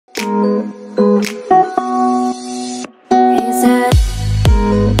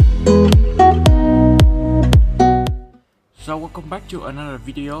welcome back to another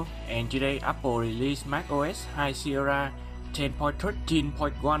video, and today Apple released macOS High Sierra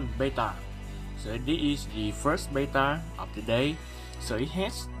 10.13.1 beta. So this is the first beta of the day, so it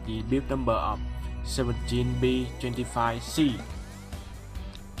has the build number of 17B25C.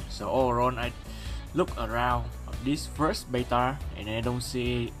 So all around I look around this first beta and I don't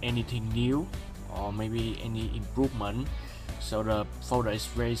see anything new or maybe any improvement. So the folder is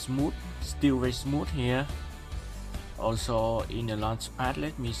very smooth, still very smooth here. Also in the launchpad,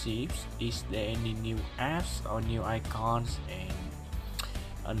 let me see if is there any new apps or new icons, and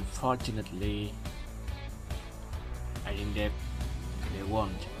unfortunately I think they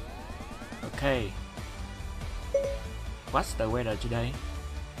won't. Okay, what's the weather today?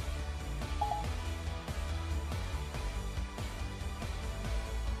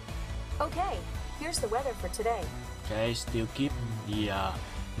 Okay, here's the weather for today. Okay, still keep the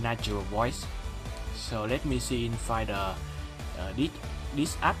natural voice. So let me see inside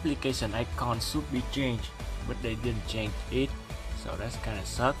this application icon should be changed, but they didn't change it, so that's kind of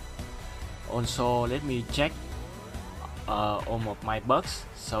suck. Also let me check all of my bugs.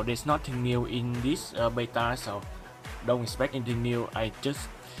 So there's nothing new in this beta, so don't expect anything new. I just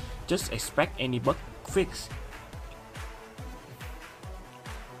expect any bug fix.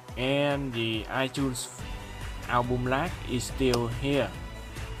 And the iTunes album lag is still here,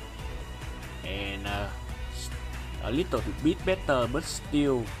 and a little bit better, but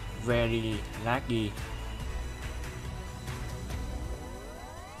still very laggy.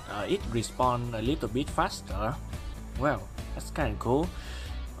 It responds a little bit faster. Well, that's kind of cool.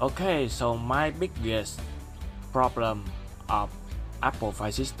 Okay, so my biggest problem of Apple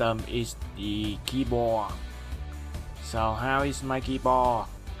file system is the keyboard. So how is my keyboard?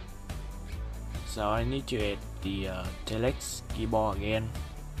 So I need to add the telex keyboard again,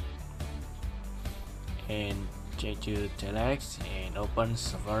 and change to telex and open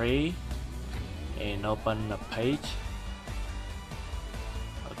Safari and open the page.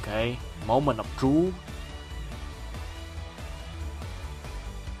 Okay, moment of truth,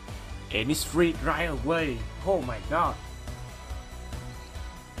 and it's free right away. Oh my god.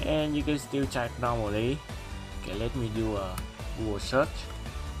 And you can still type normally. Okay, let me do a Google search.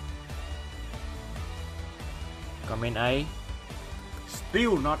 Command A,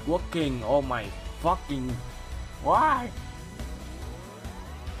 still not working. Oh my fucking, why?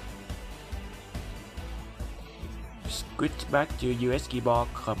 Switch back to US keyboard,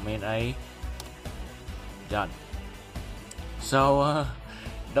 Command A, done. So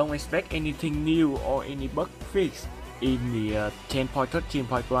don't expect anything new or any bug fix in the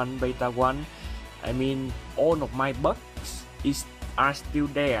 10.13.1 beta 1. I mean, all of my bugs are still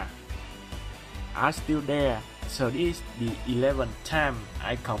there. So this is the 11th time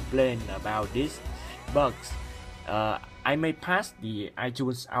I complain about these bugs. I may pass the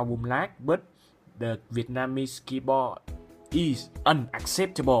iTunes album lag, but the Vietnamese keyboard is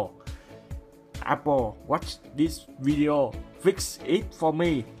unacceptable. Apple, watch this video, fix it for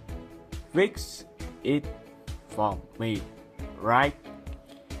me. Fix it for me, right?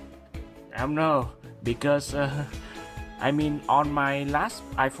 I don't know, because I mean, on my last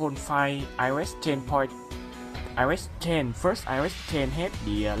iPhone 5 iOS 10, first iOS 10 had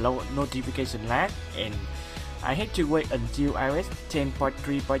the low notification lag, and I had to wait until iOS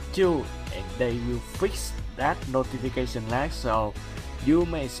 10.3.2 and they will fix that notification lag. So you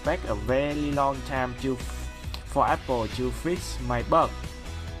may expect a very long time for Apple to fix my bug.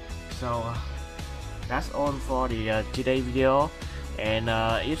 So that's all for the today video, and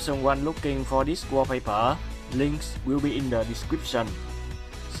if someone looking for this wallpaper, links will be in the description.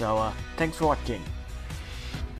 So thanks for watching.